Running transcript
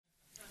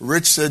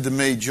Rich said to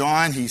me,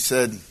 John, he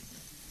said,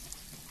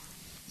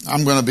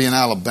 I'm going to be in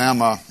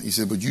Alabama. He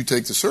said, would you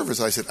take the service?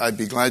 I said, I'd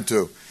be glad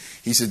to.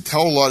 He said,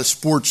 tell a lot of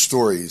sports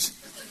stories.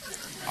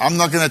 I'm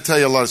not going to tell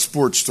you a lot of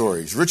sports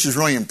stories. Rich is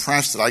really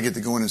impressed that I get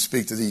to go in and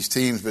speak to these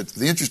teams. But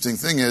the interesting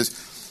thing is,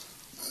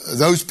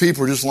 those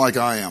people are just like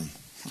I am.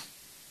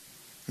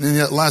 And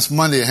then last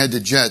Monday I had the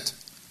jet.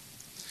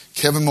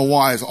 Kevin, my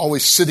wife,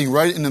 always sitting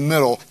right in the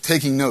middle,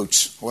 taking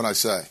notes, what I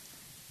say.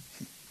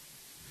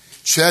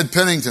 Chad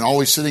Pennington,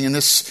 always sitting in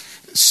this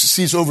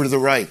seat over to the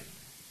right.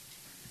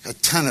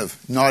 Attentive,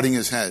 nodding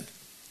his head.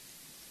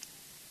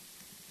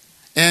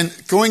 And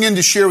going in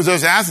to share with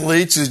those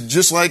athletes is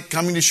just like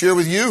coming to share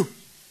with you.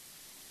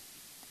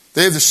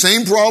 They have the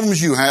same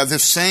problems you have, the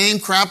same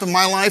crap in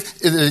my life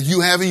that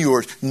you have in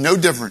yours. No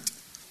different.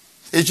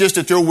 It's just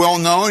that they're well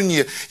known.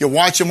 You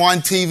watch them on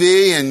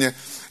TV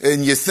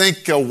and you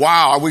think,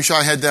 wow, I wish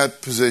I had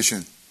that position.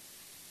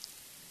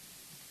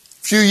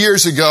 A few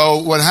years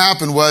ago, what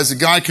happened was a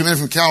guy came in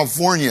from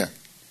California,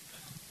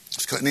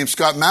 named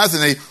Scott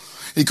Matheny.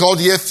 He called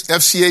the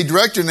FCA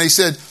director and they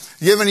said,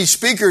 do you have any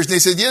speakers? And they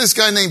said, yeah, this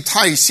guy named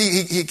Tice,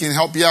 he can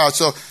help you out.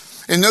 So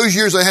in those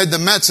years I had the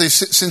Mets, they've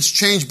since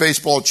changed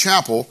baseball at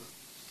Chapel.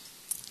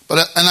 And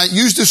I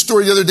used this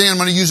story the other day, and I'm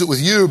going to use it with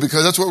you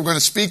because that's what we're going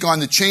to speak on,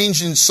 the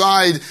change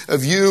inside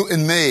of you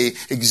and me,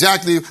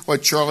 exactly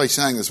what Charlie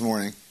sang this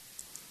morning.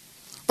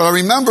 But I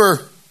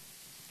remember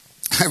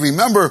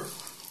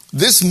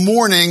this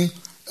morning,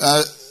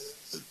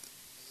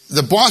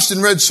 the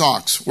Boston Red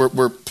Sox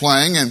were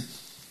playing, and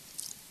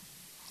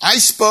I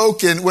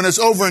spoke, and when it's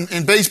over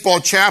in baseball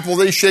Chapel,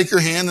 they shake your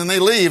hand and they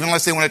leave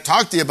unless they want to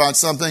talk to you about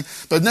something.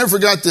 But I never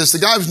forgot this. The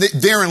guy was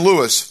Darren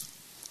Lewis.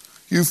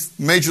 You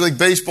Major League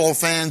Baseball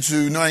fans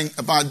who knowing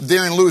about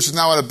Darren Lewis is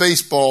now out of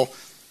baseball.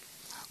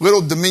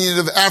 Little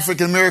diminutive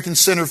African-American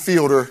center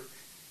fielder.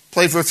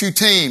 Played for a few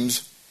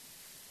teams.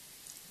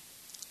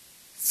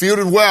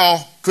 Fielded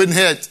well, couldn't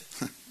hit.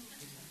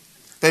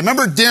 But I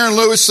remember Darren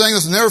Lewis saying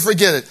this, I'll never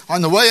forget it.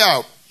 On the way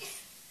out,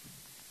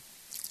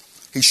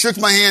 he shook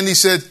my hand, he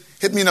said,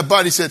 hit me in the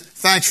butt, he said,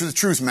 thanks for the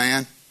truth,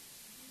 man.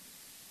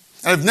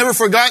 And I've never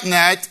forgotten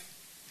that.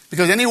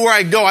 Because anywhere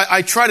I go,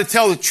 I try to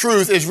tell the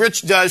truth as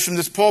Rich does from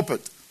this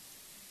pulpit.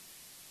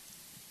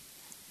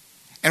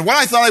 And what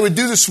I thought I would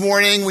do this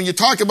morning, when you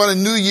talk about a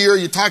new year,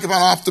 you talk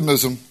about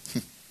optimism.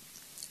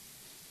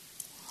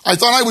 I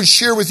thought I would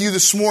share with you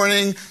this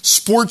morning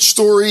sports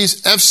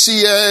stories,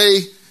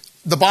 FCA,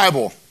 the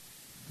Bible.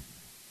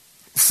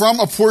 From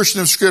a portion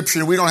of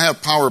Scripture. We don't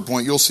have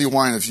PowerPoint. You'll see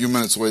why in a few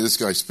minutes the way this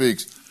guy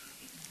speaks.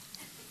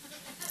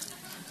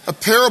 A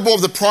parable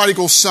of the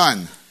prodigal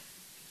son.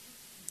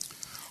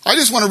 I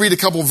just want to read a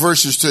couple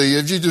verses to you.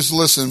 If you just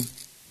listen.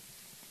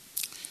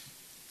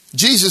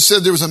 Jesus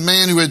said there was a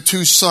man who had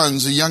 2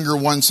 sons. The younger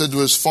one said to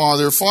his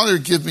father, Father,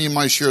 give me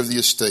my share of the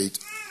estate.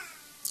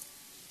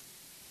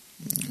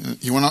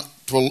 He went out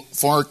to a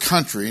far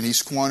country and he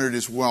squandered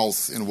his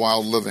wealth in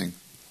wild living.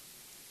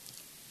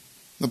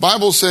 The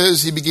Bible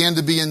says he began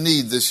to be in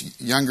need, this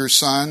younger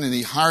son, and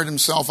he hired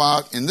himself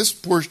out. And this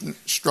portion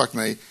struck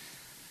me.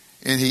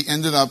 And he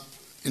ended up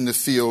in the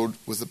field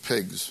with the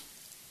pigs.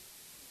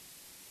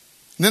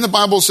 And then the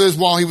Bible says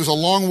while he was a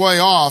long way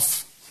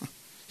off,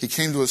 he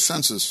came to his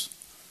senses.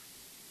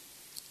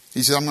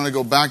 He said, I'm going to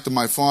go back to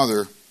my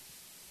father.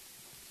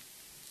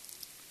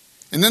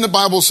 And then the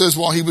Bible says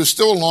while he was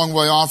still a long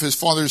way off, his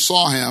father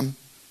saw him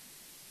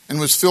and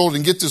was filled,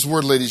 and get this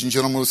word, ladies and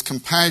gentlemen, with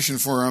compassion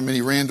for him, and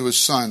he ran to his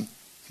son,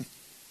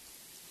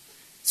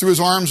 threw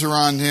his arms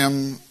around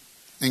him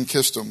and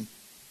kissed him.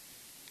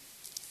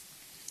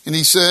 And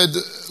he said,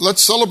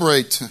 let's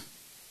celebrate.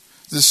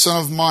 This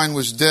son of mine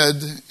was dead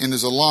and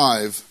is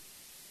alive.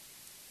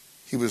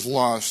 He was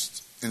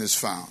lost and is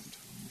found.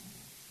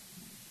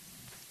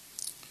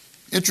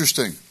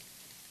 Interesting.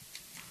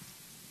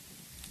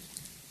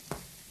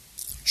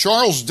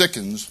 Charles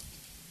Dickens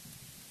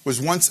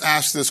was once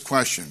asked this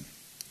question.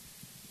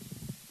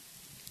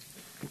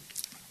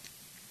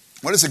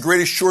 What is the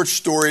greatest short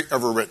story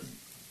ever written?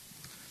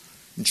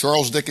 And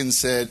Charles Dickens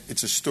said,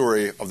 it's a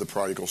story of the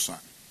prodigal son.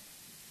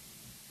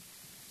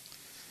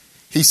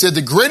 He said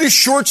the greatest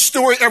short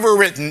story ever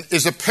written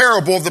is a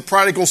parable of the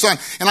prodigal son.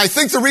 And I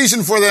think the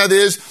reason for that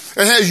is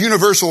it has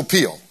universal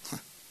appeal.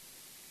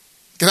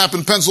 It can happen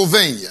in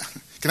Pennsylvania.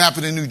 It can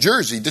happen in New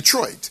Jersey,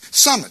 Detroit,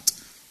 Summit,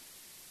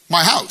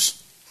 my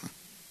house.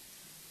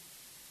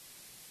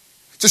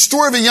 It's a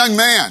story of a young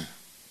man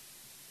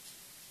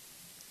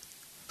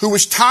who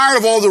was tired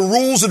of all the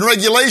rules and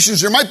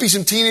regulations. There might be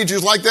some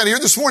teenagers like that here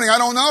this morning. I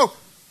don't know.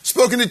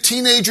 Spoken to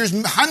teenagers,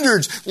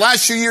 hundreds,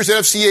 last few years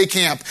at FCA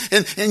camp.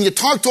 And you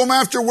talk to them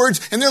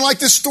afterwards, and they're like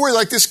this story,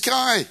 like this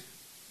guy. And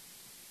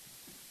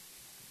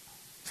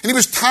he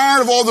was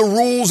tired of all the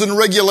rules and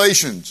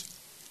regulations.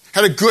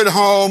 Had a good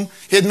home.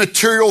 He had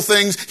material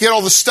things. He had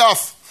all the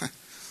stuff.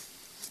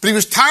 But he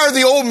was tired of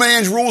the old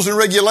man's rules and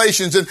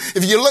regulations. And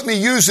if you let me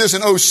use this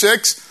in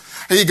 06,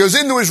 he goes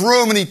into his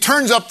room and he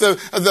turns up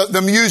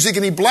the music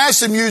and he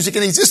blasts the music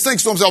and he just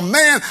thinks to himself,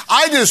 man,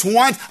 I just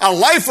want a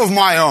life of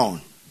my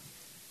own.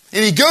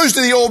 And he goes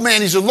to the old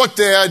man. He said, look,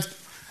 Dad,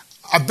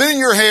 I've been in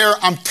your hair.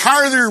 I'm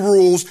tired of your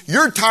rules.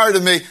 You're tired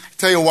of me. I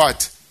tell you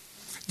what,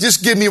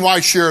 just give me my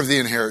share of the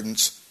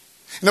inheritance.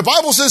 And the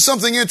Bible says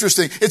something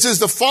interesting. It says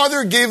the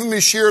father gave him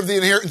his share of the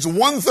inheritance,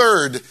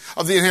 1/3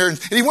 of the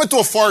inheritance. And he went to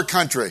a far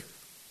country,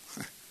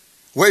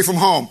 away from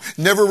home,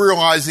 never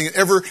realizing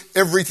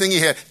everything he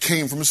had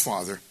came from his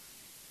father.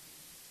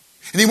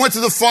 And he went to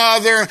the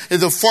father, in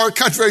the far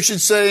country, I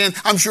should say, and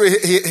I'm sure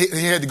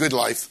he had a good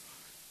life.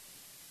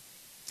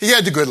 He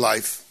had the good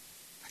life.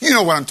 You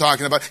know what I'm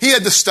talking about. He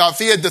had the stuff,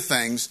 he had the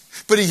things,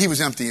 but he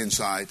was empty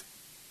inside.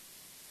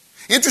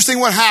 Interesting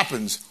what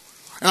happens.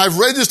 And I've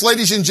read this,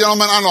 ladies and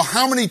gentlemen, I don't know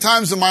how many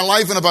times in my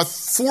life, and about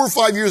 4 or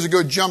 5 years ago,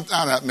 it jumped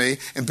out at me.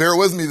 And bear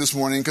with me this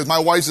morning, because my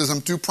wife says I'm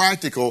too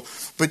practical,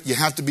 but you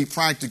have to be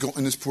practical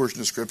in this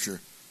portion of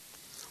Scripture.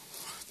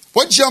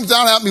 What jumped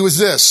out at me was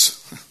this.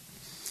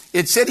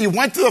 It said he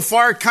went to the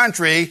far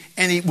country,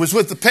 and he was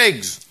with the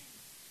pigs.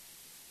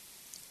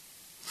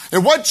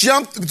 And what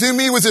jumped to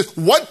me was this.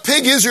 What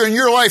pig is there in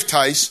your life,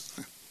 Tice,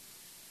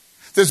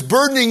 that's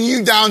burdening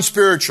you down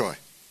spiritually?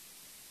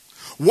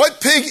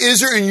 What pig is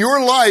there in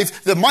your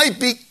life that might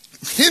be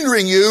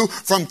hindering you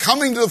from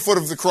coming to the foot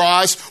of the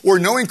cross or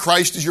knowing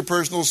Christ as your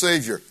personal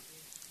Savior?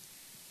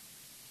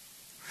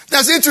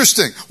 That's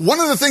interesting. One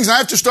of the things I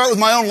have to start with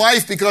my own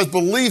life, because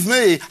believe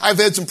me, I've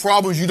had some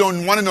problems you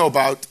don't want to know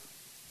about.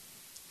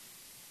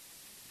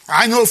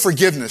 I know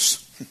forgiveness.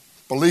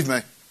 Believe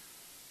me.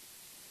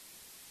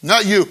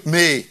 Not you,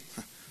 me.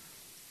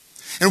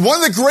 And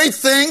one of the great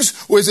things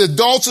with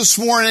adults this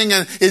morning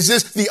is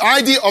this, the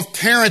idea of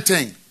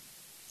parenting.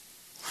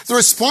 The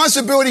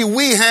responsibility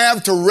we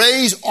have to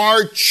raise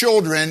our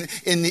children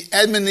in the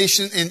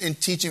admonition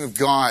and teaching of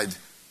God.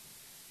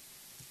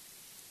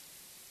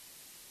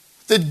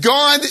 That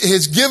God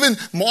has given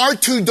our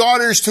 2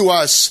 daughters to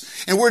us,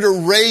 and we're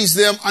to raise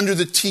them under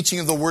the teaching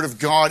of the Word of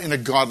God in a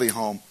godly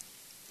home.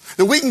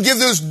 That we can give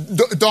those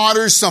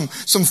daughters some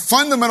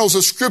fundamentals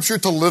of Scripture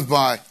to live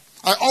by.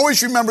 I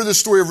always remember the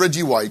story of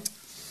Reggie White.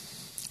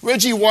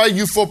 Reggie White,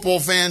 you football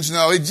fans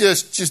know, he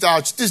just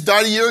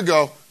died a year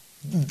ago.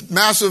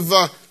 Massive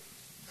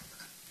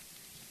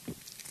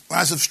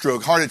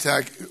stroke, heart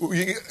attack,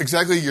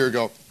 exactly a year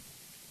ago.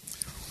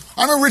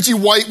 I remember Reggie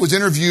White was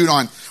interviewed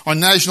on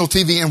national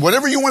TV, and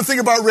whatever you want to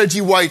think about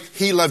Reggie White,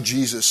 he loved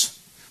Jesus.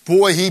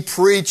 Boy, he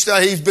preached.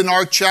 He's been in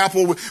our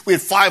chapel. We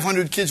had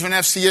 500 kids from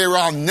FCA.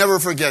 I'll never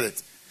forget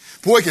it.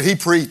 Boy, could he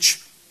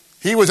preach.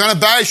 He was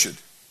unabashed.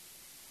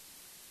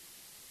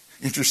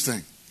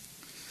 Interesting.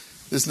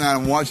 This night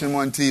I'm watching him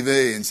on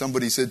TV, and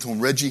somebody said to him,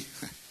 Reggie,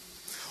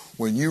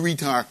 when you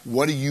retire,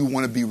 what do you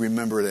want to be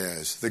remembered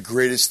as? The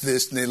greatest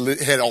this, and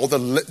they had all the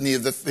litany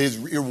of his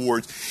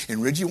awards.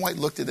 And Reggie White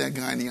looked at that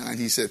guy in the eye, and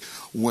he said,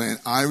 when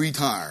I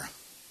retire,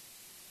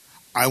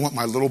 I want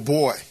my little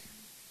boy,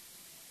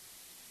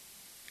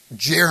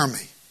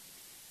 Jeremy,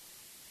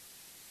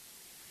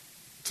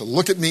 to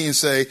look at me and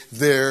say,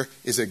 there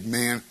is a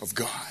man of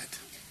God.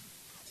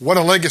 What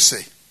a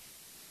legacy.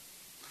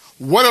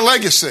 What a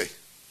legacy.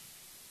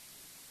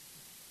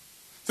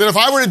 That if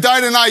I were to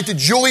die tonight, that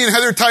Julie and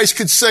Heather Tice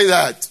could say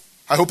that.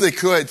 I hope they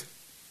could.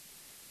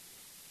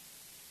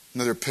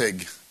 Another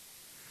pig.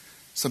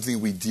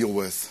 Something we deal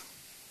with.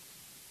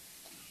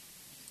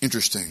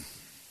 Interesting.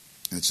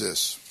 And it's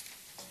this.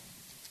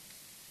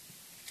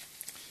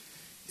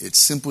 It's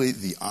simply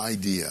the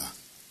idea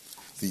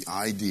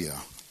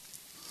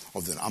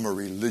of that I'm a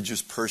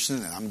religious person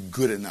and I'm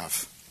good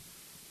enough.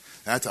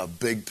 That's a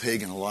big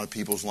pig in a lot of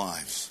people's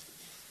lives.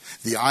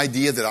 The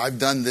idea that I've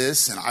done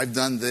this and I've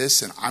done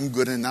this and I'm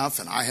good enough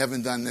and I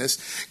haven't done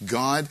this.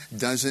 God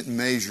doesn't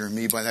measure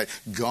me by that.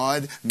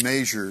 God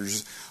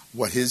measures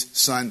what His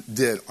Son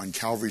did on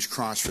Calvary's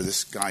cross for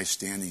this guy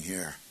standing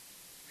here.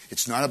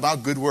 It's not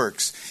about good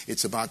works.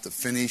 It's about the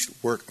finished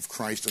work of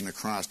Christ on the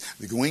cross.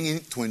 Going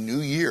into a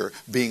new year,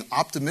 being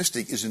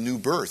optimistic is a new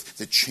birth.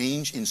 The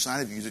change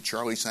inside of you that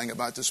Charlie sang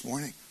about this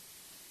morning.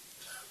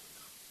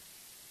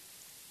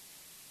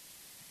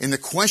 And the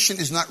question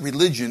is not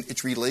religion,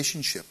 it's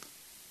relationship.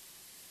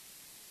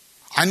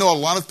 I know a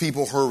lot of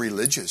people who are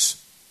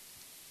religious.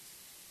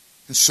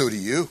 And so do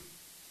you.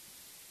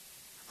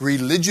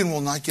 Religion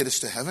will not get us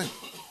to heaven.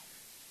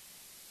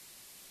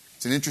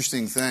 It's an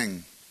interesting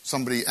thing.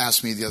 Somebody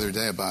asked me the other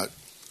day about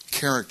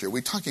character. We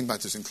were talking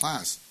about this in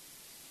class.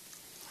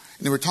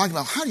 And they were talking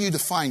about, how do you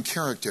define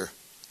character?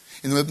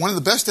 And one of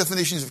the best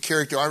definitions of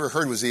character I ever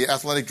heard was the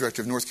athletic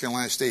director of North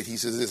Carolina State. He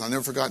says this, I've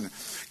never forgotten it.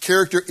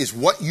 Character is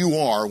what you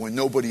are when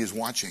nobody is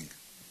watching.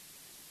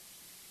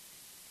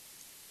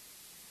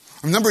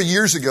 A number of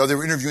years ago, they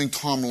were interviewing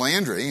Tom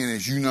Landry, and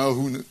as you know,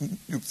 who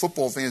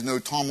football fans know,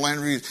 Tom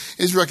Landry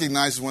is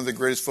recognized as one of the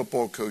greatest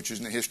football coaches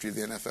in the history of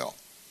the NFL.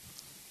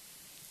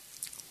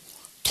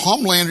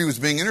 Tom Landry was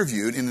being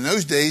interviewed, and in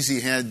those days he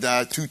had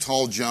Too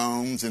Tall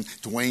Jones and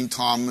Dwayne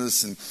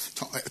Thomas and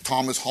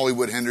Thomas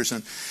Hollywood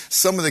Henderson,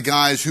 some of the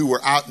guys who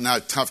were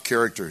out-and-out tough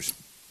characters.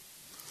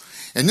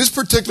 And this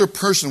particular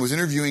person was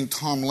interviewing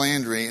Tom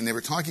Landry, and they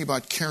were talking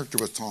about character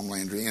with Tom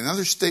Landry. And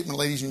another statement,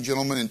 ladies and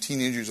gentlemen, and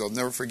teenagers I'll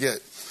never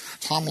forget.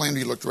 Tom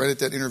Landry looked right at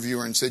that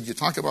interviewer and said, you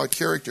talk about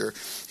character.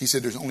 He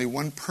said, there's only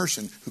one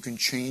person who can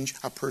change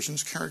a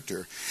person's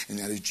character, and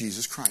that is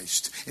Jesus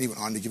Christ. And he went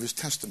on to give his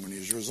testimony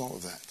as a result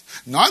of that.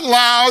 Not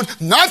loud,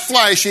 not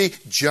flashy,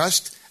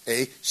 just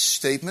a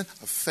statement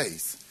of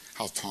faith,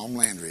 how Tom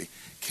Landry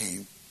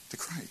came to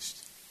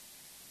Christ.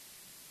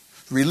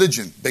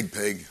 Religion, big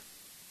pig.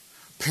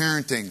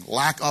 Parenting,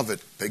 lack of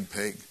it, big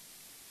pig.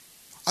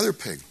 Other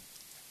pig,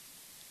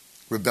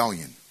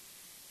 rebellion.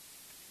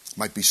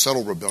 Might be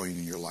subtle rebellion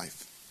in your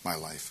life, my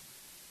life.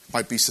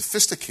 Might be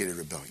sophisticated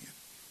rebellion.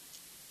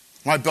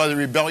 Might be the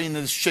rebellion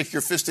to shake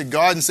your fist at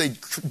God and say,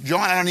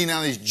 John, I don't need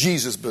none of this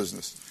Jesus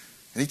business.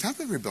 Any type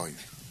of rebellion.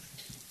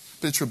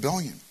 But it's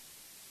rebellion.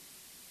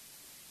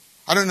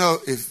 I don't know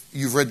if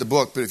you've read the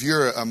book, but if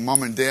you're a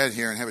mom and dad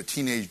here and have a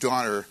teenage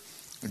daughter,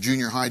 a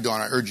junior high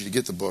daughter, I urge you to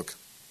get the book.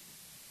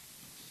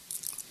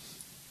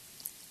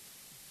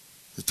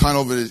 The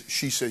title of it is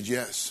She Said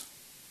Yes.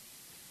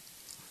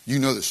 You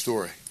know the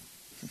story.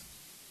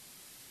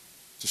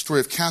 It's the story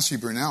of Cassie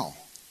Burnell,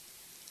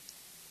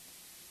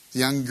 the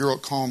young girl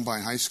at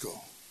Columbine High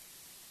School.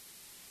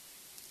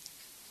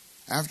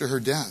 After her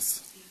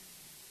death,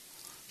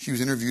 she was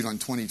interviewed on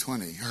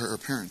 2020. Her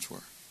parents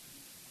were.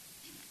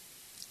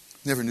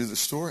 Never knew the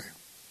story.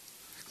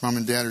 Mom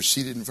and dad are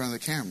seated in front of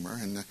the camera,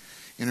 and the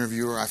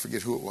interviewer, I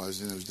forget who it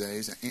was in those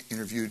days,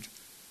 interviewed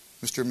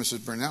Mr. and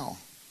Mrs. Burnell.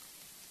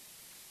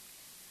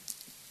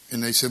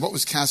 And they said, what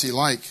was Cassie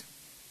like?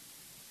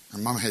 Her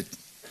mom had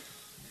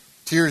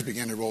tears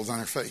began to roll down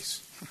her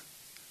face.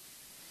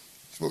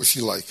 What was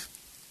she like?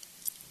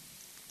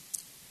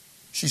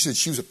 She said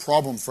she was a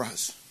problem for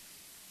us.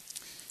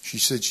 She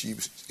said she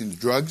was into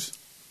drugs,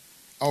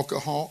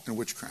 alcohol, and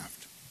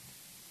witchcraft.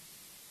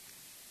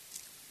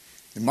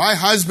 And my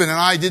husband and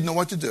I didn't know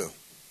what to do.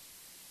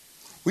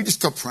 We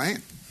just kept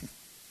praying.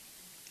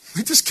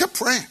 We just kept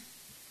praying.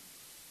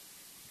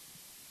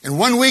 And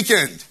one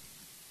weekend,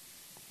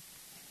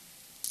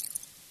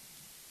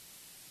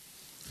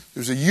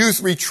 there was a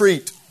youth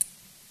retreat.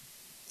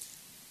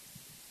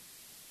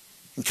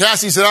 And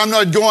Cassie said, I'm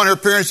not going. Her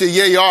parents said,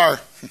 yeah, you are.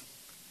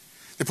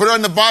 They put her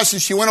on the bus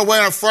and she went away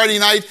on a Friday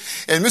night.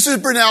 And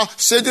Mrs. Burnell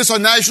said this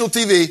on national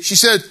TV. She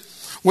said,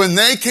 when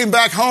they came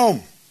back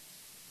home,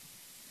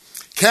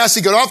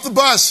 Cassie got off the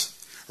bus,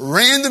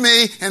 ran to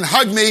me and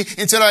hugged me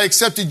and said, I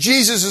accepted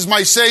Jesus as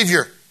my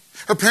Savior.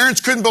 Her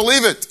parents couldn't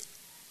believe it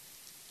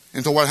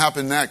until what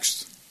happened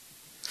next.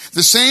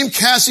 The same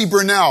Cassie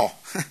Burnell,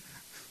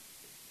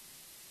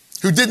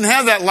 who didn't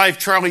have that life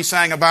Charlie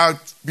sang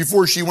about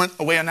before she went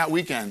away on that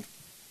weekend,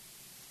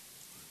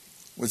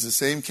 was the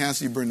same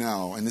Cassie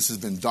Burnell, and this has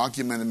been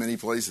documented many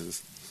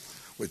places,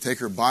 would take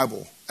her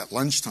Bible at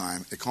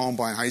lunchtime at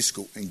Columbine High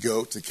School and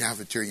go to the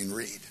cafeteria and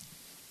read.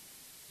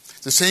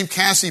 The same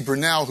Cassie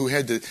Burnell who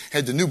had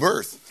the new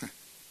birth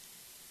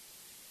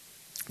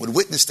would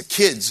witness the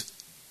kids,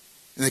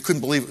 and they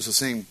couldn't believe it was the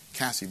same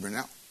Cassie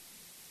Burnell.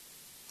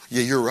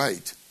 Yeah, you're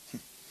right.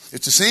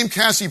 It's the same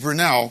Cassie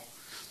Burnell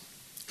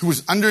who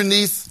was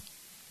underneath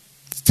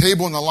the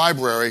table in the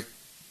library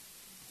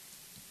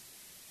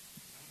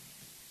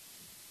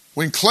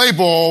when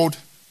Klebold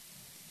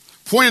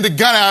pointed a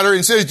gun at her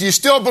and says, do you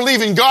still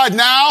believe in God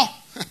now?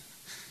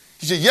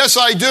 He said, yes,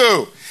 I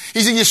do.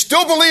 He said, you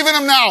still believe in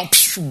him now?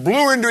 Blew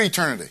her into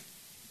eternity.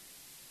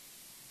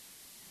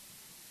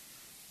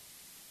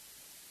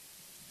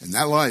 And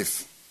that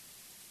life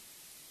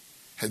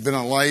had been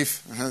a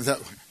life that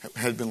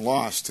had been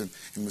lost and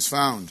was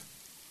found.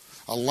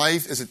 A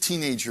life as a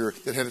teenager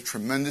that had a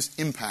tremendous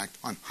impact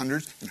on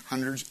hundreds and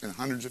hundreds and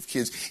hundreds of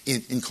kids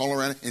in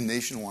Colorado and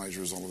nationwide as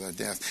a result of that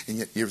death. And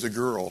yet here's a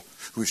girl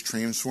who was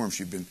transformed.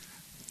 She'd been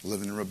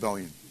living in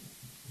rebellion.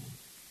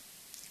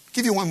 I'll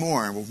give you one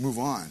more and we'll move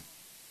on.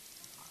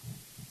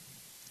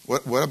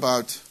 What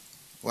about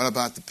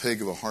the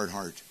pig of a hard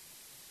heart?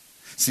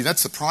 See,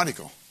 that's the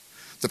prodigal.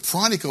 The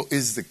prodigal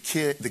is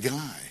the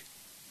guy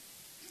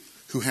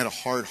who had a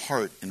hard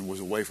heart and was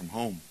away from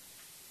home.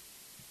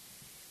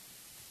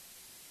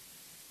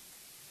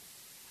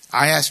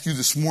 I asked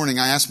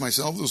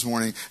myself this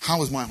morning,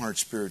 how is my heart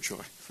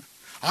spiritually?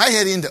 I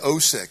head into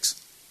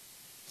 06.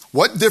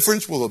 What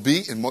difference will there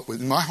be in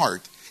my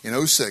heart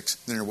in 06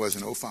 than there was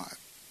in 05?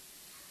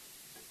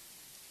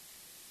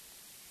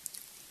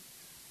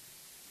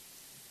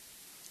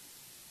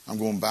 I'm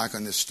going back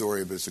on this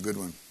story, but it's a good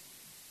one.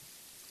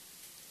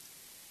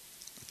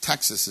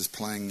 Texas is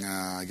playing,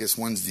 I guess,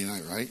 Wednesday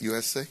night, right?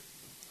 USC?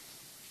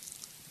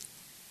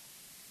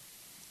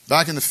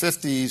 Back in the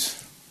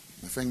 50s,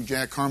 my friend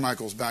Jack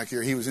Carmichael's back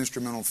here. He was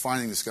instrumental in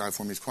finding this guy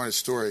for me. It's quite a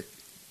story.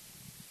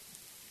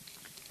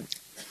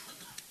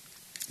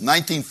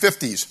 1950s,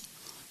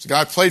 there's a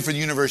guy who played for the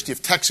University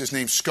of Texas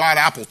named Scott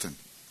Appleton.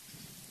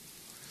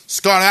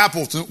 Scott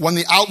Appleton won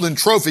the Outland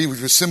Trophy,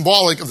 which was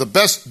symbolic of the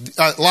best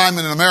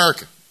lineman in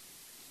America.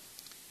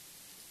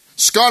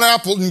 Scott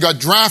Appleton got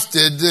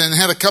drafted and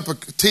had a cup of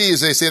tea,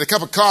 as they say, a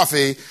cup of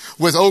coffee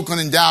with Oakland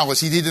and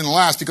Dallas. He didn't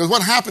last because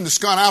what happened to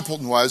Scott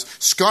Appleton was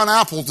Scott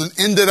Appleton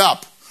ended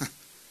up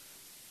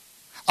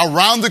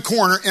around the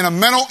corner in a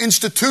mental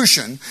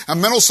institution, a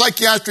mental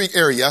psychiatric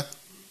area,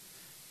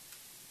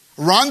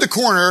 around the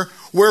corner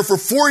where for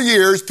 4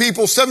 years,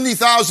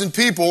 70,000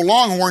 people,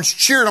 Longhorns,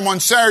 cheered him on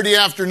Saturday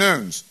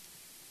afternoons.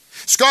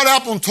 Scott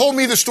Appleton told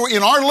me the story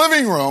in our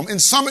living room in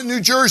Summit, New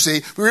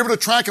Jersey. We were able to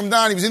track him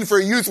down. He was in for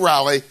a youth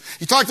rally.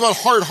 He talked about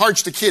hard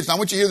hearts to kids. Now, I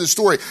want you to hear the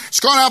story.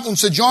 Scott Appleton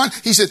said, John,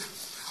 he said,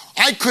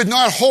 I could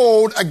not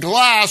hold a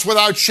glass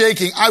without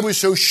shaking. I was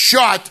so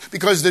shocked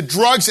because of the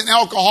drugs and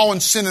alcohol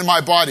and sin in my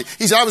body.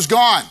 He said, I was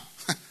gone.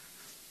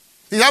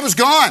 He said, I was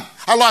gone.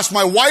 I lost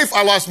my wife.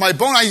 I lost my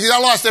bone. I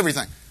lost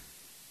everything.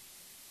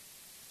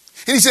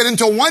 And he said,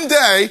 until one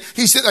day,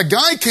 he said, a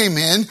guy came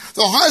in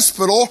the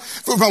hospital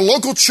from a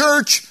local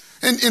church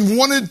and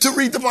wanted to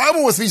read the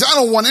Bible with me. He said,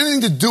 I don't want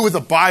anything to do with the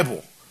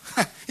Bible.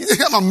 He said,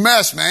 I'm a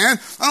mess, man.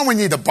 I don't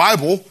really need the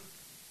Bible.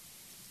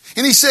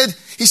 And he said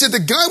the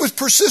guy was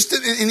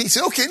persistent, and he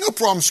said, okay, no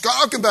problem, Scott,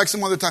 I'll come back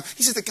some other time.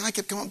 He said the guy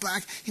kept coming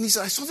back, and he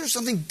said, I saw there's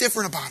something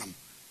different about him.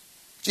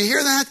 Did you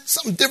hear that?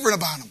 Something different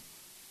about him.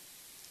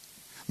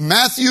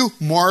 Matthew,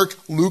 Mark,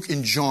 Luke,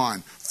 and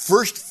John.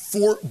 First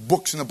 4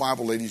 books in the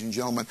Bible, ladies and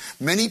gentlemen.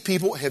 Many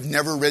people have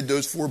never read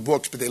those 4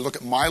 books, but they look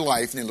at my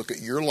life, and they look at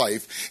your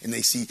life, and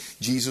they see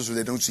Jesus or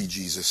they don't see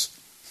Jesus.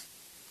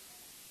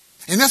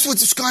 And that's what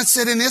Scott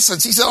said in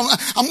essence. He said,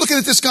 I'm looking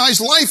at this guy's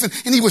life,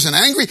 and he wasn't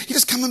angry. He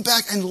just coming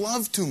back and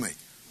love to me.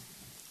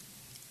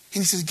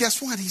 And he said,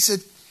 guess what? He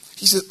said,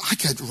 I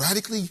got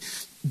radically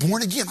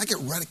born again. I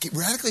got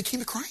radically came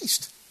to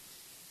Christ.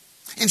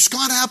 And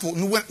Scott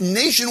Appleton went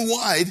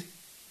nationwide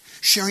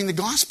sharing the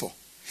gospel.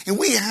 And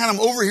we had him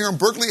over here in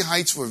Berkeley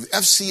Heights for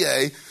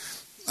FCA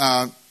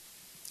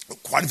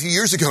quite a few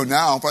years ago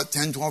now, about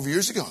 10, 12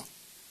 years ago.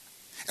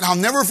 And I'll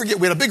never forget,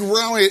 we had a big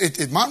rally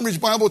at Mountain Ridge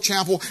Bible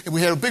Chapel, and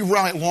we had a big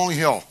rally at Long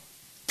Hill.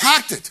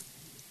 Packed it.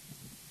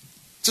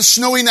 It's a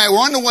snowy night. We're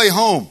on the way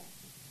home.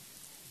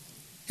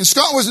 And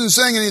Scott wasn't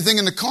saying anything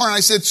in the car, and I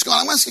said,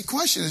 Scott, I'm asking a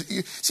question.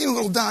 You seem a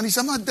little down. He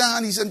said, I'm not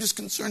down. He said, I'm just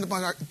concerned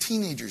about our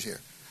teenagers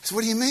here. I said,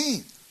 what do you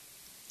mean?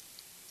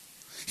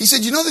 He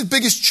said, you know the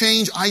biggest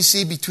change I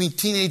see between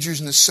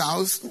teenagers in the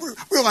South?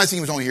 Realizing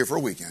he was only here for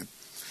a weekend.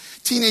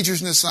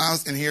 Teenagers in the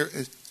South and here.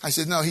 I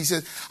said, no. He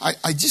said,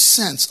 I just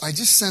sense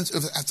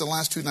after the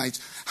last 2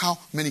 nights how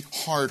many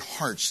hard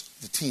hearts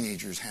the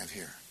teenagers have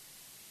here.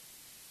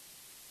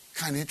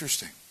 Kind of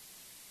interesting.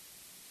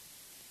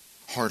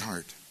 Hard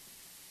heart.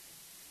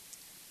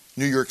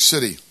 New York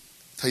City.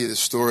 I'll tell you this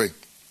story. It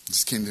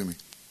just came to me.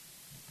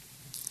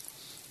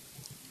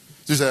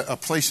 There's a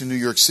place in New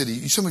York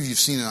City. Some of you have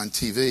seen it on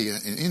TV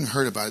and even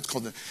heard about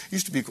it. It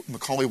used to be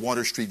Macaulay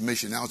Water Street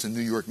Mission. Now it's a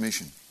New York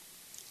Mission.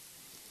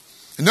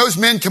 And those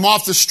men come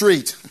off the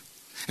street,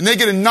 and they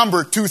get a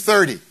number,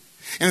 230.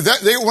 And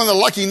if they're one of the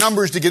lucky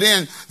numbers to get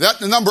in,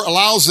 that number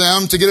allows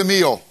them to get a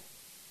meal,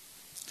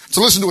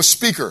 to listen to a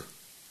speaker,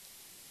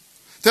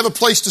 to have a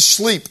place to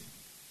sleep.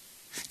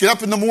 Get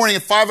up in the morning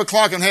at 5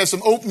 o'clock and have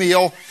some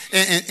oatmeal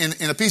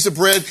and a piece of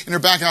bread, and they're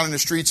back out in the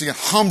streets again.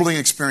 Humbling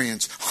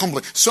experience.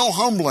 Humbling. So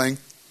humbling.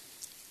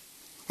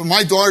 When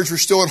my daughters were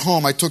still at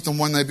home, I took them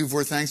one night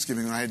before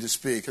Thanksgiving when I had to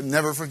speak. I'll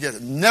never forget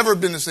it. Never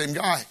been the same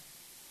guy.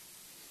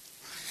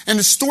 And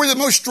the story that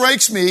most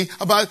strikes me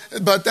about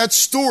that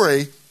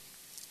story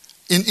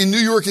in New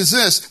York is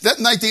this. That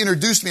night they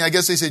introduced me. I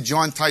guess they said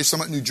John Tice,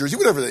 Summit, New Jersey.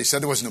 Whatever they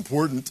said, it wasn't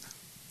important.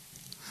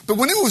 But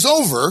when it was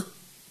over,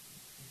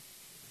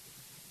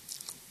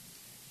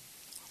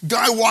 a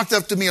guy walked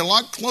up to me a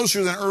lot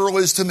closer than Earl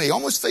is to me,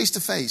 almost face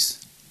to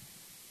face.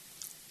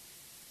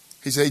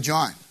 He said, hey,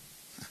 John.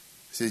 I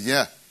said,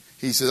 yeah.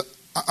 He said,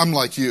 I'm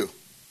like you.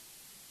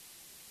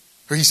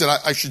 Or he said,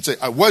 I should say,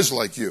 I was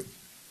like you.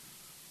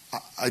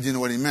 I didn't know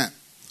what he meant.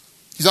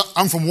 He said,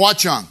 I'm from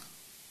Watchung.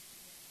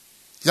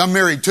 He said, I'm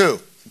married too.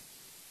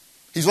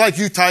 He's like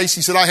you, Tice.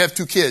 He said, I have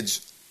 2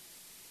 kids.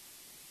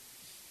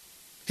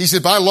 He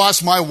said, but I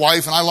lost my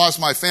wife and I lost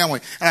my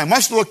family. And I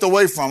must have looked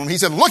away from him. He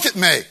said, look at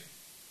me.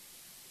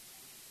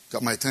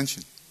 Got my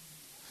attention.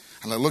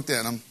 And I looked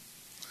at him. And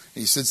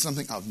he said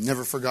something I've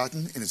never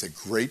forgotten. And it's a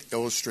great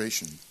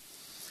illustration.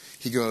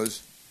 He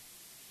goes,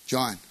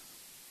 John.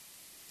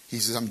 He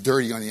says, I'm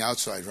dirty on the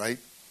outside, right?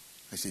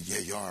 I said, yeah,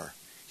 you are.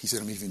 He said,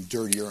 I'm even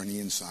dirtier on the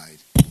inside.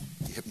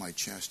 He hit my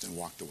chest and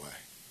walked away.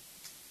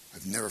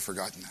 I've never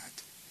forgotten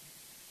that.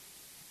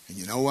 And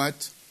you know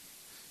what?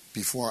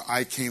 Before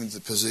I came into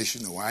the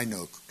position where I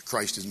know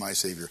Christ is my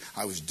Savior,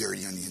 I was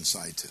dirty on the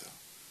inside too.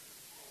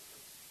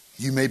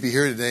 You may be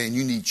here today and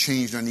you need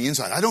changed on the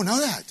inside. I don't know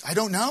that. I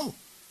don't know.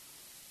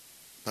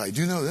 But I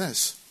do know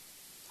this.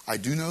 I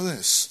do know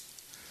this.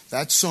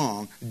 That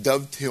song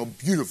dovetailed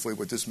beautifully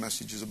what this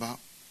message is about.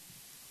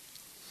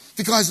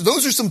 Because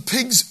those are some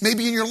pigs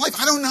maybe in your life.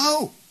 I don't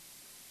know.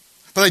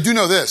 But I do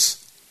know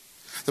this.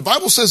 The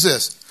Bible says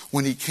this.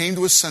 When he came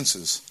to his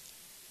senses,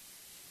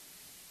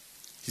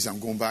 he said, I'm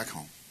going back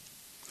home.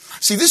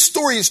 See, this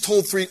story is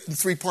told in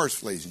 3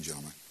 parts, ladies and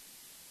gentlemen.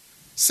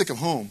 Sick of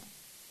home,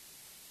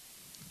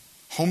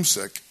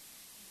 homesick,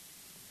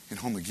 and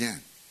home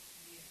again.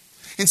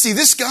 And see,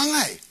 this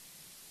guy,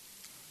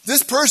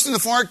 this person in the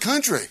far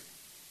country,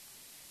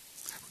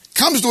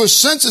 comes to his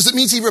senses, it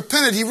means he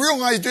repented. He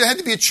realized there had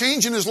to be a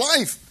change in his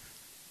life.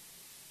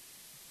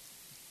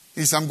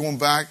 He said, I'm going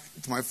back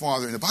to my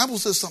father. And the Bible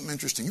says something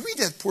interesting. You read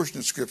that portion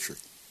of Scripture.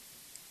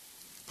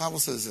 The Bible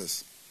says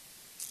this.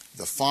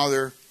 The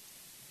father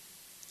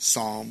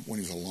saw him when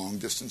he was a long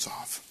distance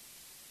off.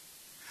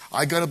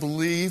 I got to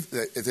believe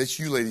that if it's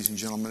you, ladies and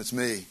gentlemen, it's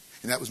me.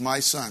 And that was my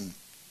son.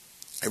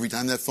 Every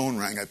time that phone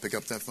rang, I'd pick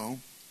up that phone.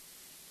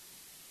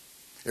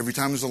 Every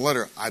time there's a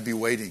letter, I'd be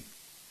waiting.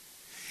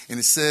 And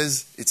it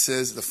says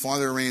the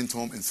father ran to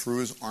him and threw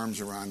his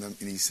arms around him.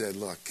 And he said,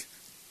 look,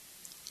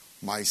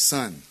 my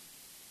son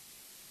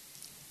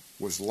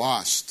was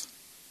lost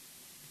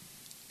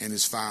and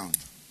is found.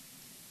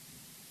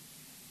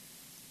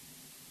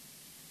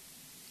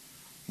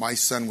 My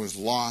son was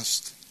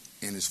lost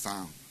and is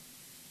found.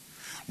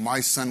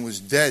 My son was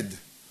dead.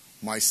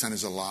 My son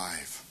is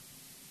alive.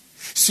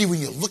 See, when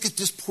you look at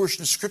this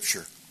portion of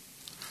Scripture,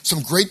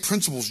 some great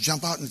principles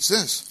jump out, and it's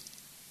this.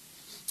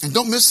 And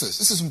don't miss this.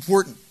 This is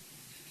important.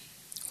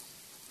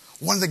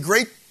 One of the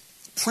great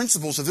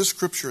principles of this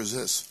Scripture is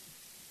this.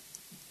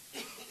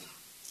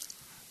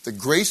 The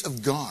grace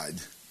of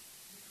God,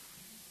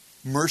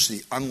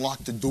 mercy,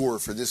 unlocked the door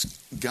for this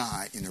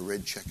guy in a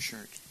red check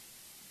shirt.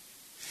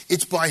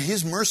 It's by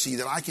his mercy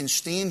that I can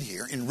stand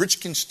here, and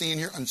Rich can stand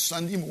here on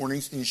Sunday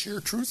mornings and share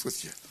truth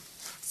with you.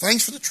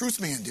 Thanks for the truth,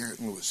 man,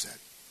 Darren Lewis said.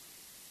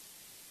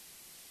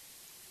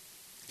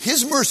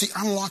 His mercy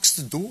unlocks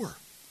the door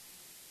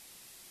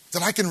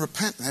that I can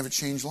repent and have a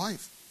changed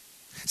life.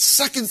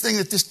 Second thing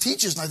that this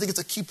teaches, and I think it's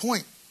a key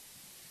point,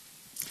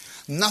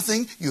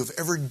 nothing you have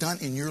ever done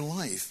in your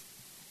life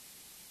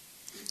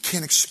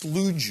can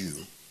exclude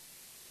you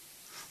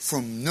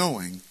from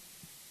knowing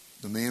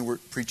the man we're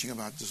preaching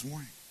about this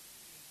morning.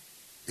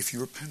 If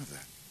you repent of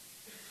that.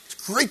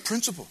 It's a great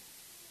principle.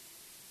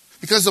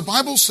 Because the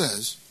Bible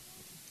says,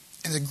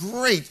 and a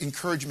great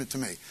encouragement to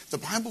me, the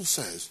Bible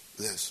says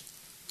this.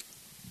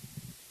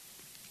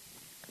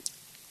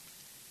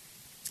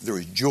 There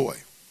is joy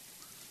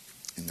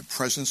in the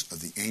presence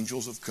of the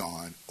angels of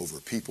God over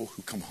people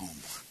who come home.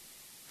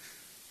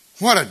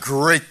 What a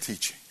great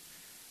teaching.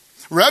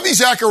 Ravi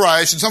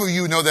Zacharias, and some of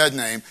you know that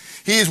name,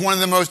 he is one of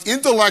the most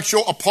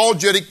intellectual,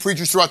 apologetic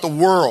preachers throughout the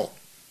world.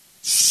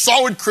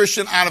 Solid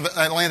Christian out of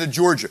Atlanta,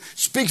 Georgia.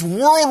 Speaks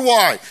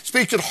worldwide.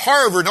 Speaks at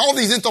Harvard and all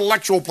these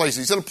intellectual places.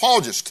 He's an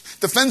apologist.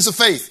 Defends the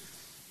faith.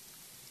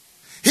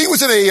 He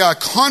was at a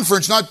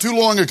conference not too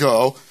long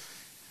ago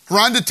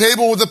around the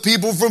table with the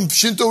people from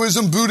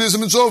Shintoism,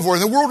 Buddhism, and so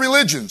forth. And the world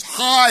religions.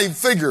 High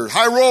figures,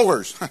 high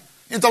rollers,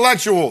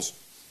 intellectuals.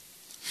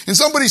 And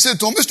somebody said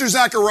to him, Mr.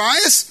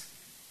 Zacharias,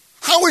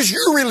 how is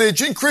your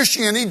religion,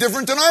 Christianity,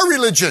 different than our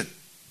religion?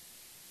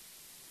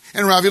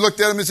 And Ravi looked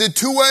at him and said,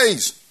 2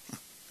 ways.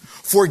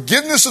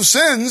 Forgiveness of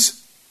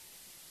sins,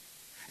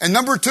 and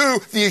number 2,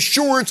 the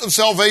assurance of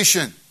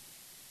salvation.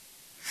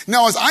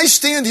 Now, as I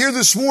stand here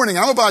this morning,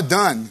 I'm about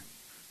done,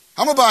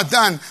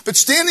 but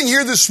standing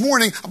here this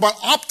morning about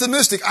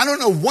optimistic, I don't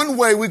know one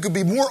way we could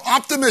be more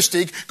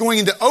optimistic going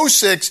into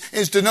 06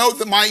 is to know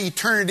that my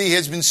eternity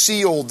has been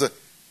sealed.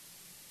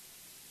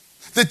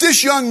 That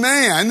this young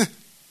man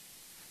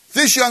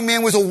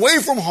was away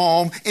from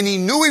home, and he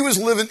knew he was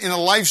living in a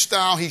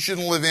lifestyle he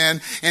shouldn't live in,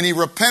 and he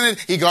repented,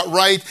 he got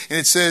right, and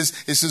it says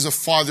a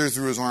father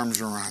threw his arms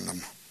around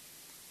him.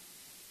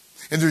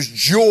 And there's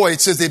joy.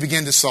 It says they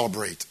began to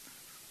celebrate.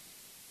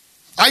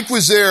 Ike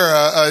was there.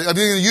 I'm going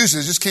to use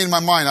this. It just came to my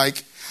mind,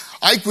 Ike.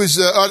 Ike was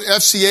at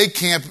FCA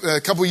camp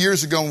a couple of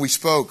years ago when we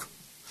spoke.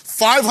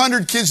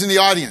 500 kids in the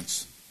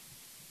audience.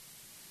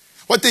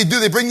 What they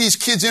do, they bring these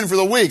kids in for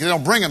the week. They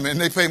don't bring them in.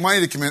 They pay money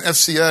to come in,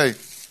 FCA.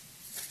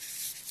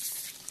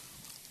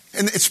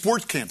 And it's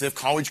sports camp. They have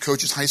college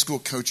coaches, high school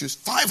coaches,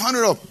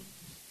 500 of them.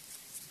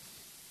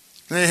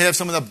 And they have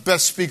some of the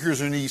best speakers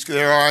in the East.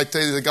 There are, I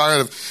tell you, the guy out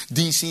of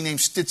D.C.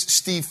 named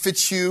Steve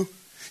Fitzhugh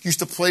used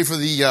to play for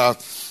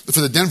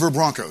the Denver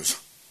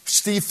Broncos.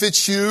 Steve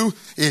Fitzhugh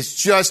is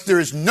just, there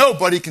is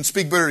nobody can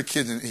speak better to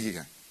kids than he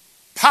can.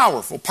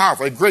 Powerful,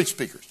 great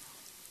speakers.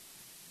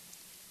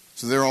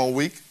 So they're all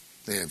week.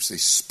 They have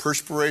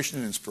perspiration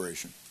and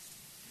inspiration.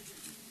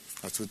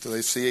 That's what the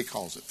FCA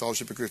calls it.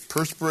 Fellowship of Christians.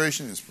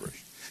 Perspiration and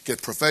inspiration.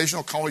 Get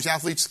professional college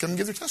athletes to come and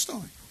give their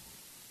testimony.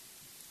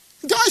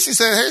 Guys who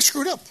say, hey, I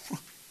screwed up.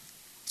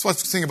 That's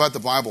what's the thing about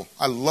the Bible.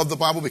 I love the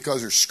Bible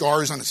because there's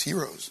scars on its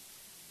heroes.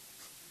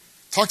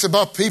 It talks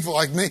about people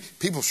like me.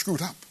 People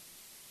screwed up.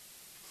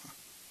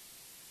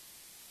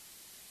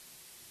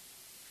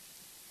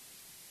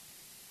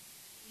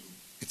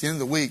 At the end of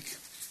the week,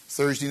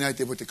 Thursday night,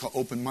 they have what they call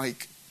open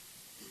mic.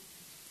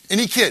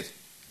 Any kid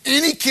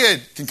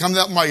can come to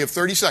that mic. You have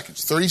 30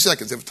 seconds. 30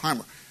 seconds. They have a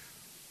timer.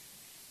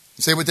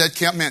 And say what that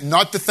camp meant.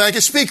 Not to thank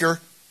a speaker.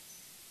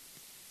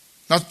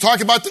 Not to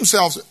talk about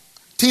themselves.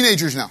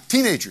 Teenagers now.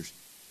 Teenagers.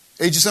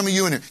 Age of some of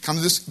you in here. Come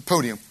to this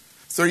podium.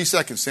 30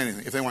 seconds. Say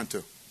anything if they want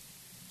to.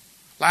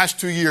 Last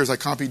 2 years, I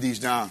copied these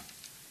down.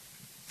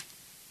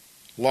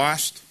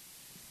 Lost.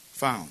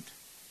 Found.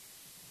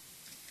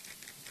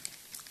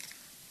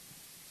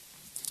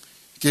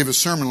 Gave a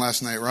sermon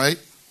last night, right?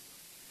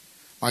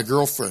 My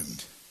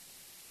girlfriend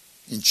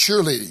in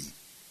cheerleading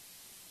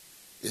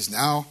is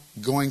now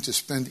going to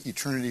spend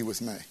eternity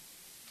with me.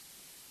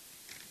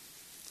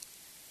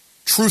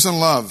 Truth and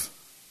love.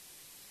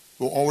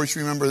 We'll always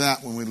remember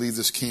that when we leave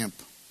this camp.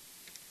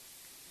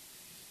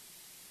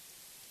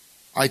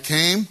 I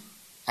came,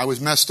 I was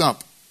messed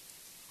up.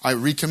 I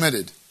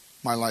recommitted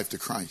my life to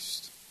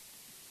Christ.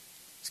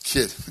 This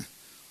kid.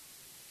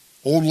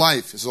 Old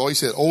life, is all he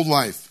said. Old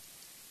life.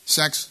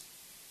 Sex,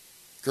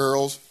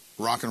 girls,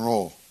 rock and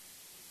roll.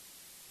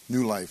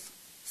 New life.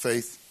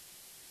 Faith,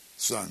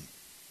 Son,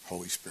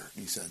 Holy Spirit.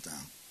 And he sat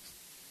down.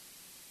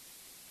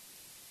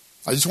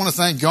 I just want to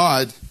thank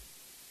God.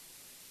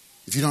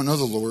 If you don't know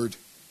the Lord,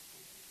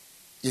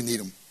 you need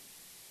Him.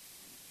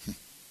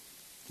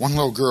 One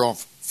little girl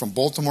from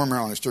Baltimore,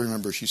 Maryland, I still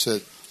remember, she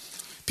said,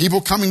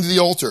 people coming to the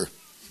altar,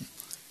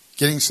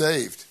 getting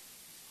saved.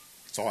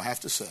 That's all I have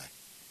to say.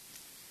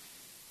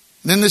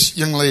 And then this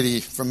young lady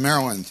from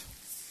Maryland,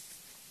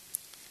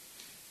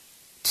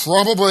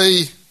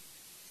 probably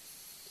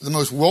the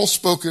most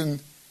well-spoken,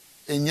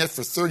 and yet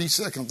for 30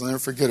 seconds, I'll never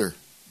forget her.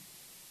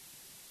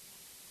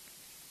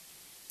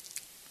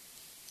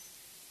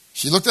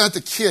 She looked at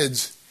the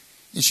kids,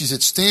 and she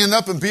said, stand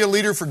up and be a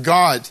leader for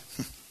God.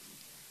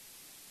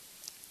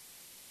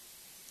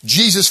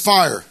 Jesus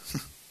fire.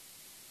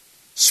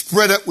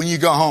 Spread it when you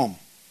go home.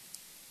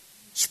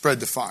 Spread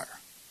the fire.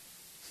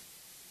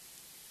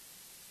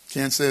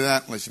 Can't say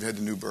that unless you've had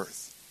the new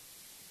birth.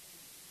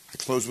 I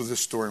close with this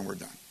story and we're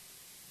done.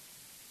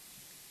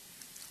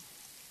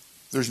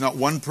 There's not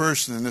one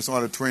person in this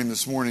auditorium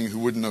this morning who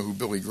wouldn't know who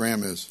Billy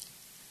Graham is.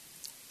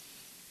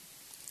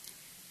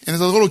 And as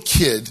a little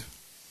kid,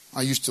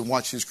 I used to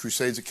watch his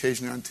crusades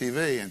occasionally on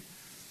TV, and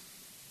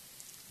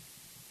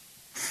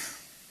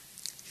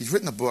he's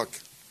written a book.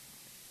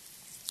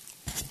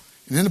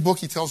 And in the book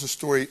he tells a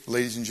story,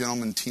 ladies and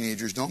gentlemen,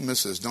 teenagers, don't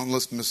miss this, don't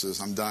miss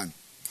this, I'm done.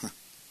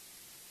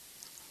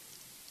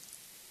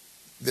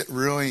 That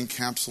really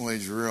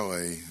encapsulates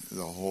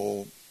the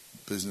whole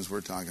business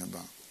we're talking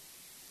about.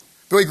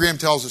 Billy Graham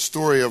tells a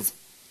story of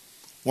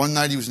one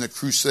night he was in a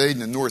crusade in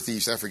the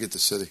Northeast. I forget the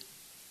city.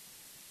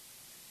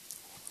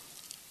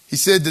 He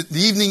said that the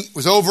evening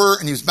was over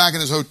and he was back in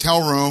his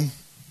hotel room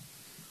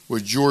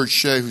with George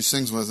Shea, who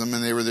sings with him,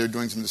 and they were there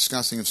doing some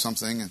discussing of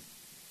something. And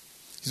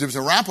he said there was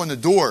a rap on the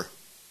door.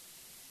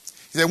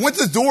 He said, I went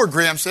to the door,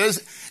 Graham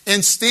says,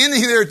 and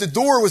standing there at the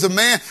door was a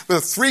man with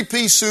a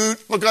three-piece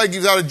suit, looked like he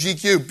was out of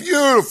GQ.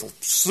 Beautiful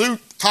suit,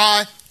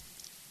 tie,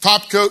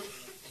 top coat.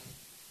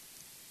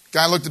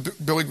 Guy looked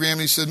at Billy Graham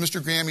and he said,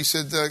 Mr. Graham, he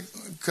said,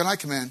 could I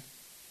come in?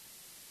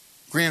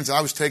 Graham said,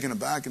 I was taken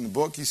aback in the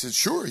book. He said,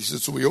 sure. He said,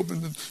 so we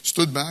opened and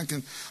stood back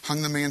and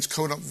hung the man's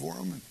coat up for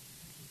him. And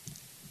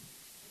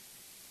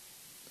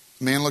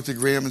the man looked at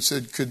Graham and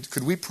said,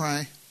 could we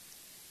pray?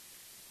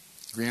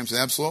 Graham said,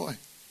 absolutely.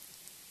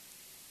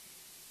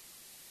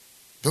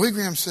 Billy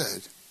Graham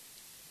said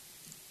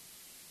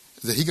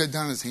that he got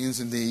down on his hands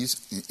and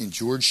knees, and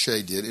George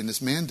Shea did, and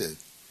this man did.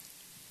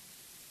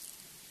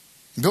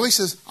 And Billy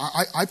says,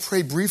 I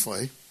prayed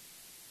briefly,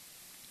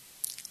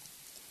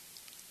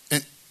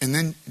 and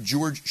then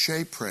George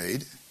Shea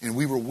prayed, and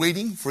we were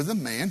waiting for the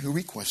man who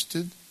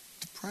requested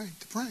to pray.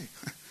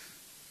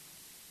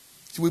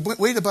 So we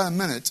waited about a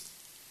minute,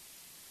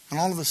 and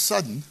all of a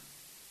sudden,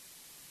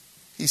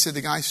 he said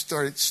the guy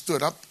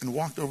stood up and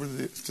walked over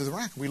to the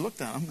rack. We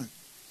looked at him, and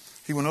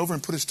he went over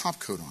and put his top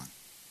coat on.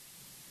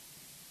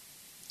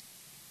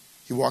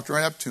 He walked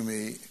right up to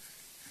me,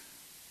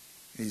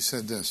 and he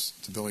said this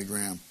to Billy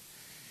Graham.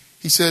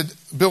 He said,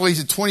 Billy, he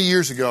said, 20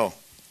 years ago,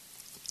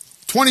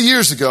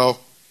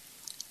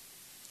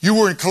 you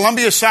were in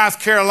Columbia, South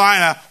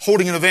Carolina,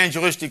 holding an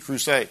evangelistic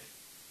crusade.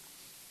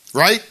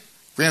 Right?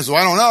 Graham said,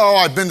 I don't know.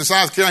 I've been to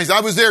South Carolina. He said,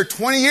 I was there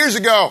 20 years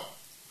ago.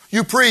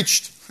 You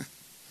preached.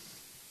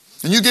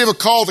 And you gave a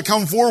call to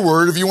come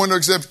forward if you want to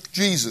accept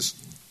Jesus.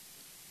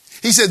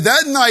 He said,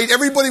 that night,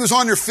 everybody was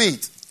on their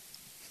feet.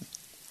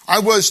 I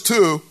was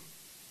too.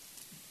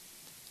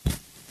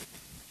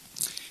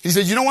 He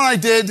said, you know what I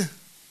did?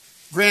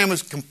 Graham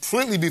was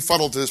completely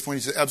befuddled to this point.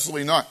 He said,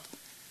 absolutely not.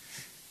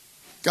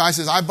 Guy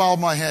says, I bowed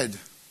my head.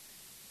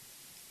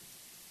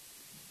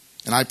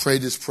 And I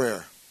prayed this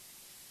prayer.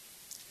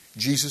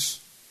 Jesus,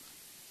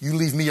 you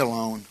leave me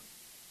alone,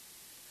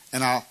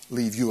 and I'll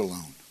leave you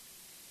alone.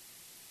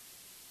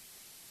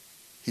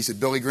 He said,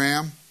 Billy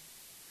Graham,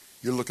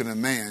 you're looking at a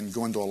man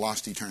going to a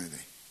lost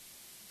eternity.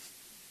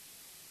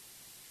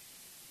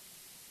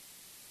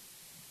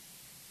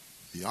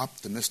 The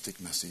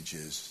optimistic message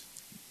is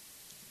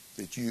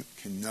that you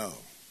can know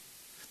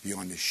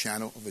beyond a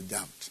shadow of a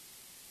doubt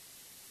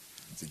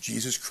that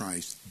Jesus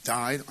Christ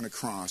died on a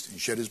cross and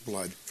shed his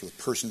blood for the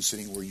person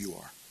sitting where you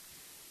are.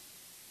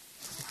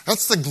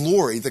 That's the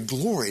glory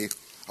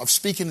of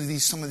speaking to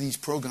some of these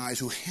pro guys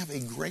who have a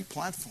great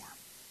platform.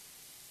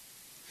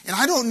 And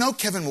I don't know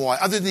Kevin Moy,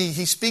 other than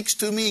he speaks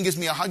to me and gives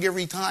me a hug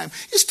every time.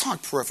 He's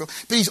talk peripheral,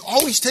 but he's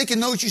always taking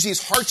notes. You see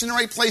his heart's in the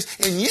right place.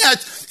 And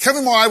yet,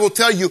 Kevin Moy, I will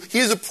tell you, he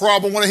has a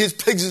problem. One of his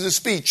pigs is his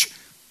speech.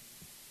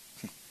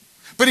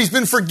 But he's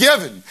been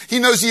forgiven. He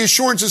knows the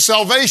assurance of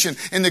salvation.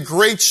 And the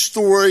great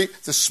story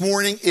this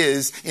morning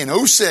is in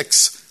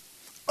 06,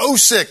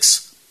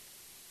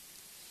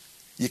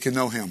 you can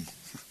know him.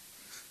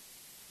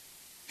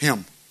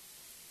 Him.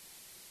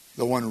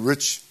 The one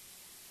Rich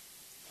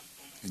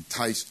and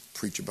Tice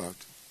preach about.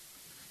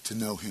 To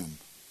know him.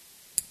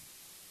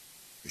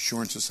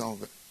 Assurance of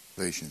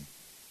salvation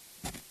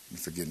and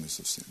forgiveness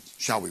of sins.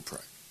 Shall we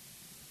pray?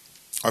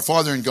 Our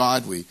Father in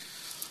God, we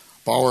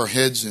bow our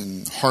heads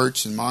and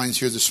hearts and minds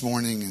here this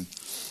morning. And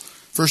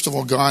first of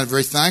all, God,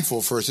 very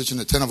thankful for such an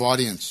attentive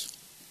audience.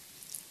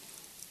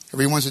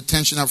 Everyone's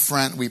attention up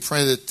front. We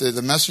pray that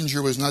the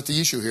messenger was not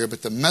the issue here,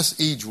 but the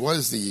message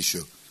was the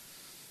issue.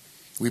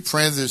 We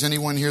pray that there's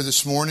anyone here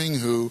this morning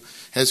who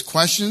has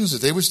questions,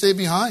 that they would stay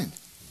behind.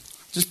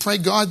 Just pray,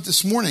 God,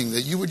 this morning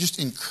that you would just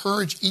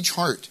encourage each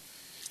heart,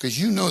 because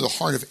you know the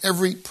heart of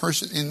every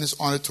person in this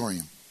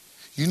auditorium.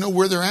 You know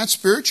where they're at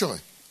spiritually.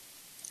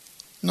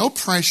 No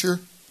pressure,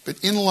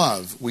 but in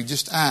love, we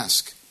just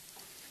ask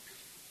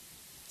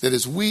that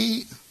as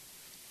we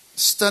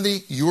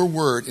study your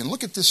word and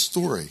look at this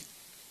story,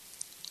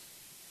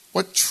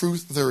 what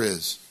truth there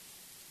is,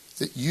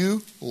 that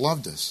you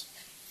loved us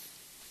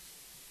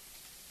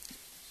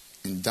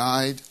and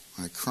died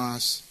on a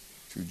cross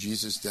through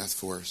Jesus' death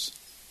for us.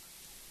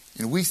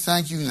 And we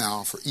thank you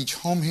now for each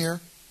home here,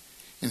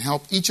 and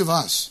help each of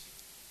us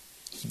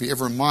to be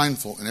ever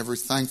mindful and ever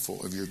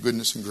thankful of your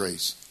goodness and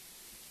grace.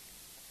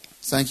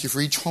 Thank you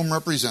for each home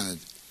represented.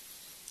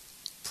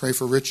 Pray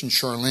for Rich and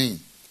Charlene.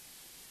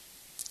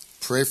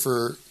 Pray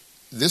for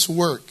this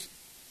work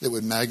that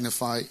would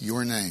magnify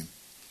your name,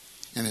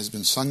 and has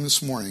been sung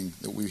this morning,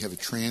 that we have a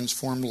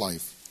transformed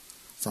life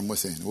from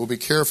within. We'll be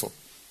careful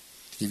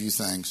to give you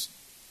thanks.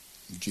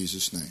 In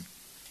Jesus' name,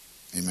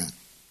 amen.